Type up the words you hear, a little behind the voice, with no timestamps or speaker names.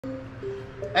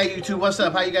Hey YouTube, what's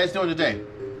up? How you guys doing today?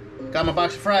 Got my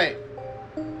box of Fright.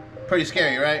 Pretty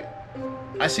scary, right?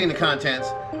 I seen the contents.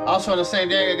 Also on the same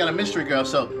day, I got a mystery girl,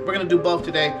 so we're gonna do both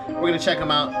today. We're gonna check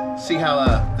them out, see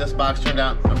how this box turned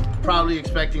out. I'm probably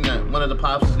expecting that one of the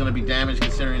pops is gonna be damaged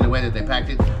considering the way that they packed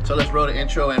it. So let's roll the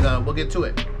intro and we'll get to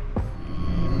it.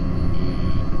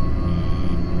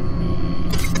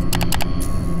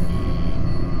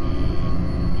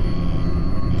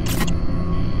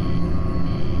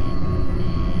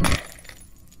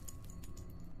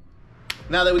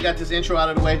 Now that we got this intro out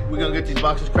of the way, we're gonna get these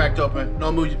boxes cracked open.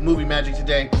 No movie magic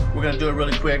today. We're gonna do it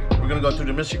really quick. We're gonna go through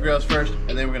the mystery grails first,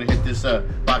 and then we're gonna hit this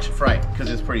box of Fright because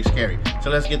it's pretty scary. So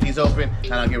let's get these open,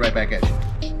 and I'll get right back at you.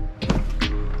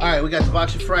 All right, we got the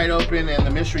box of Fright open and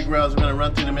the mystery grails. We're gonna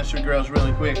run through the mystery grails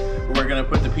really quick. We're gonna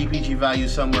put the PPG value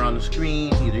somewhere on the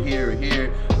screen, either here or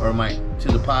here, or might to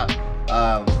the pop.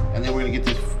 And then we're gonna get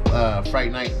this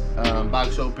Fright Night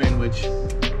box open, which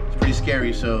is pretty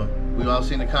scary. So we've all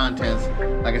seen the contents.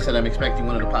 Like I said, I'm expecting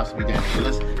one of the pops to be damaged. So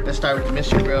let's start with the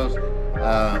mystery grails.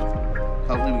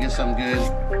 Hopefully we get something good.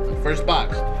 First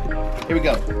box. Here we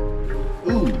go.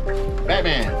 Ooh,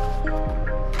 Batman.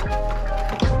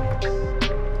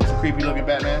 It's a creepy looking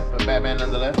Batman, but Batman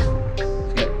nonetheless.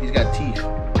 He's got teeth.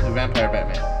 He's a vampire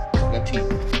Batman. He's got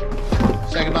teeth.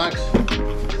 Second box.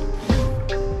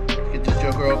 Let's get this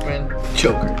Joker open.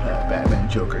 Joker. Batman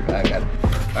Joker. I got it.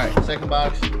 Alright, second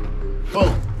box.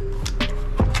 Boom.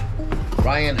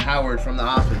 Ryan Howard from The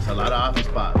Office. A lot of Office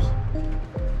pops.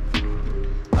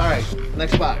 Alright,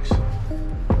 next box.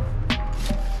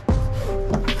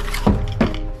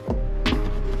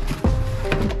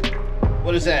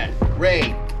 What is that?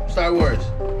 Ray. Star Wars.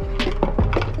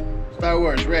 Star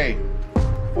Wars, Ray.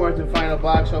 Fourth and final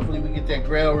box. Hopefully we get that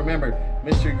Grail. Remember,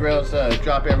 mystery grails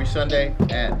drop every Sunday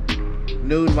at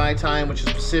noon my time, which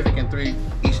is Pacific, and 3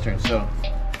 Eastern. So,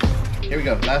 here we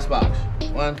go. Last box.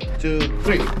 1, 2,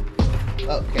 3.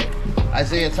 Okay,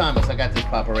 Isaiah Thomas. I got this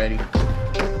pop already.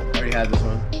 I already had this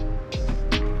one.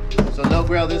 So no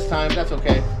Grail this time. That's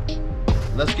okay.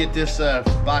 Let's get this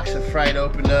box of Fright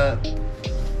opened up.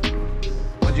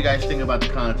 What do you guys think about the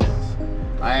contents?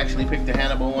 I actually picked the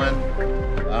Hannibal one.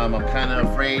 I'm kind of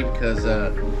afraid because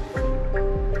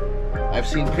I've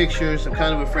seen pictures. I'm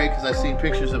kind of afraid because I've seen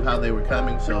pictures of how they were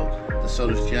coming. So the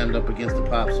soda's jammed up against the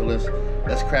pop. So let's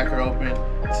crack her open.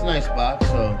 It's a nice box.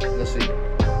 So let's see.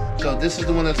 So this is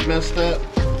the one that's messed up.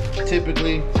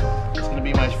 Typically, it's gonna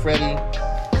be my Freddy.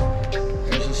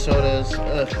 There's the sodas.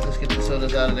 Let's get the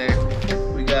sodas out of there.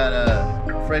 We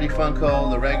got Freddy Funko,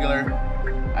 the regular.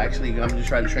 Actually, I'm gonna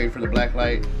try to trade for the black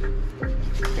light.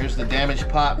 Here's the damaged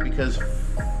pop because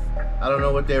I don't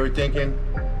know what they were thinking.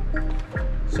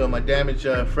 So my damaged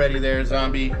Freddy there,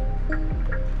 zombie.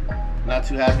 Not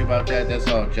too happy about that. That's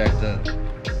all jacked up.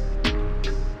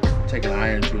 Take an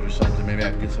iron to it or something. Maybe I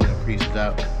can get some of the creases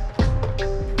out.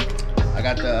 I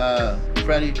got the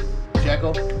Freddy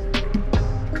Jekyll.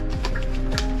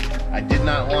 I did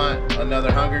not want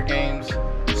another Hunger Games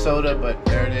soda, but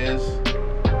there it is.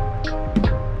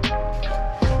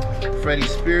 Freddy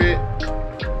Spirit.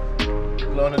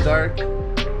 Glow in the dark.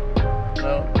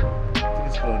 No? I think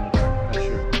it's glow in the dark. Not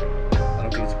sure. I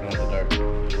don't think it's glow in the dark.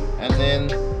 And then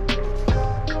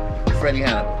Freddy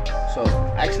Hannibal. So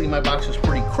actually my box was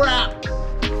pretty crap.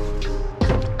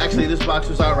 Actually, this box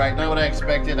was alright, not what I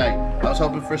expected. I was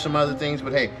hoping for some other things,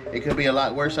 but hey, it could be a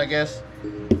lot worse, I guess.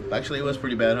 Actually, it was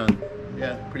pretty bad, huh?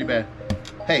 Yeah, pretty bad.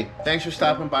 Hey, thanks for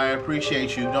stopping by. I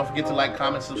appreciate you. Don't forget to like,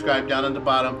 comment, subscribe down at the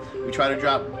bottom. We try to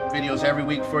drop videos every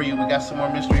week for you. We got some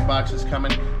more mystery boxes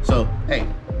coming. So, hey,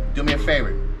 do me a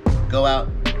favor. Go out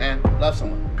and love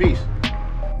someone. Peace.